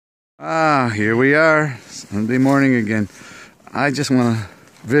Here we are, Sunday morning again. I just want to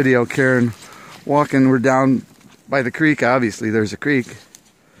video Karen walking. We're down by the creek. Obviously, there's a creek.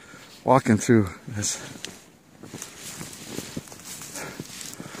 Walking through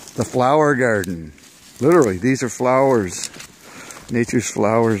the flower garden. Literally, these are flowers. Nature's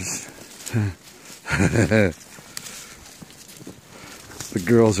flowers. The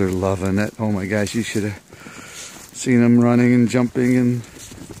girls are loving it. Oh my gosh, you should have seen them running and jumping and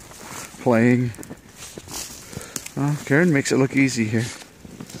playing. Oh, Karen makes it look easy here.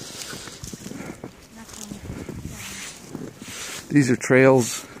 These are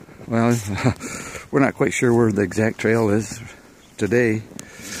trails. Well, we're not quite sure where the exact trail is today,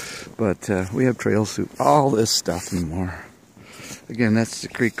 but we have trails through all this stuff and more. Again, that's the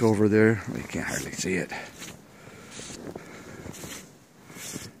creek over there. We can't hardly see it.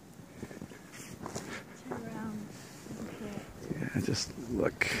 Yeah, just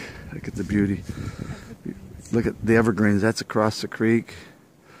look at the beauty. Look at the evergreens. That's across the creek.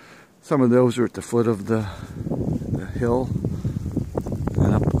 Some of those are at the foot of the hill,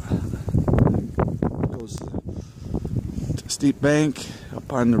 and up goes a steep bank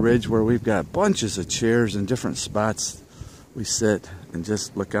up on the ridge where we've got bunches of chairs in different spots. We sit and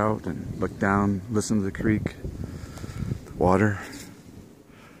just look out and look down, listen to the creek, the water,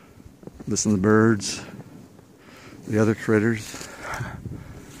 listen to the birds, the other critters.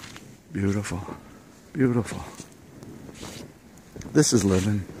 Beautiful, beautiful. This is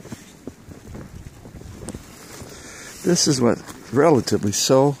living. This is what relatively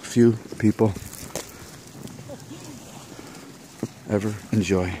so few people ever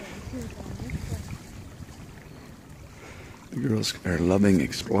enjoy. The girls are loving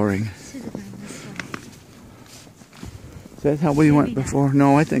exploring. Is that how we went before?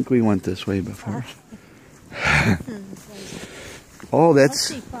 No, I think we went this way before. Oh,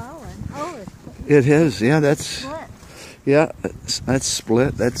 that's... It is, yeah, that's... Yeah, that's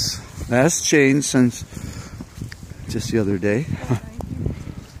split. That's changed since just the other day.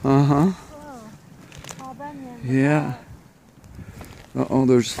 Uh-huh. Yeah. Uh-oh,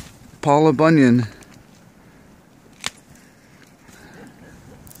 there's Paula Bunyan.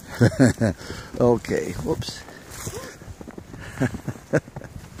 Okay, whoops.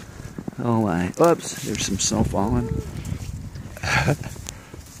 Oh my, whoops, there's some snow falling.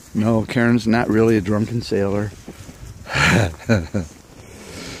 No, Karen's not really a drunken sailor.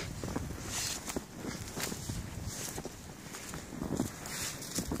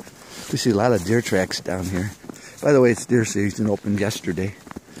 We see a lot of deer tracks down here. By the way, it's deer season, opened yesterday.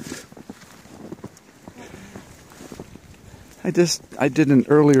 I did an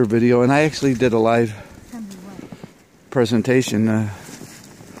earlier video, and I actually did a live presentation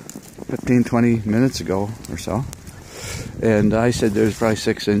 15-20 minutes ago or so. And I said there's probably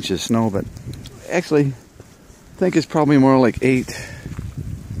 6 inches snow, but actually I think it's probably more like 8.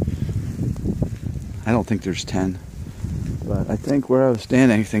 I don't think there's 10. But I think where I was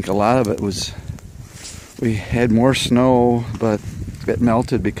standing, I think a lot of it was, we had more snow, but it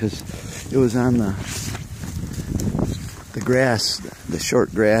melted because it was on the grass, the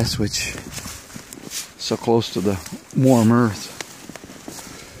short grass, which is so close to the warm earth.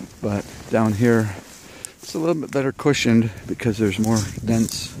 But down here, it's a little bit better cushioned because there's more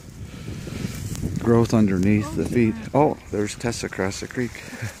dense growth underneath the feet. Oh, there's Tessa across the creek.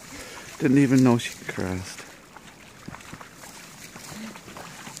 Didn't even know she crossed.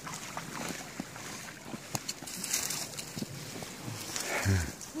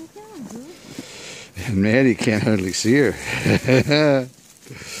 And Maddie can't hardly see her.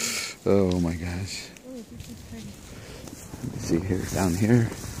 Oh my gosh. Let me see here, down here.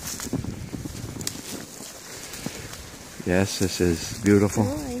 Yes, this is beautiful.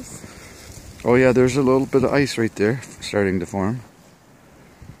 Oh yeah, there's a little bit of ice right there starting to form.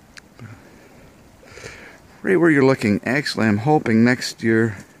 Right where you're looking, actually I'm hoping next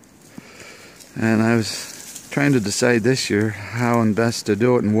year, and I was trying to decide this year how and best to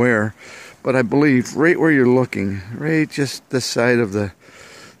do it and where, but I believe right where you're looking, right just this side of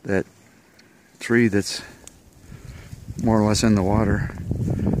that tree that's more or less in the water,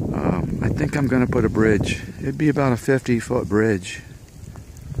 I think I'm going to put a bridge. It'd be about a 50-foot bridge.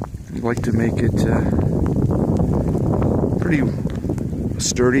 I'd like to make it pretty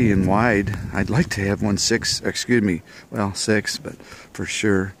sturdy and wide. I'd like to have one 6, but for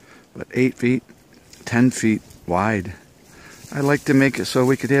sure, but 8 feet, 10 feet wide. I'd like to make it so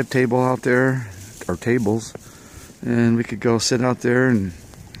we could have table out there, or tables, and we could go sit out there and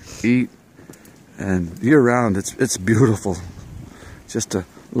eat, and year round. It's beautiful just to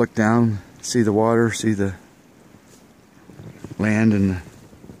look down, see the water, see the land and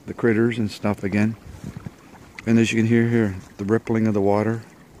the critters and stuff again. And as you can hear here, the rippling of the water.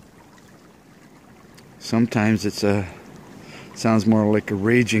 Sometimes it's sounds more like a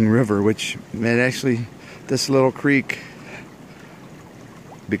raging river, which it actually, this little creek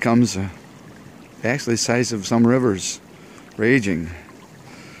becomes actually the size of some rivers raging.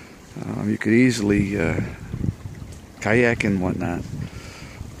 You could easily kayak and whatnot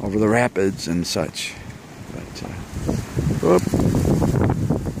over the rapids and such. But whoop,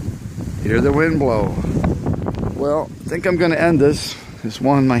 hear the wind blow. Well, I think I'm going to end this. This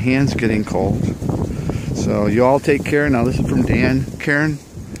one, my hand's getting cold. So you all take care. Now this is from Dan, Karen,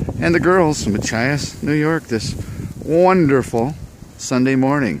 and the girls from Machias, New York. This wonderful Sunday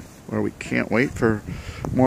morning where we can't wait for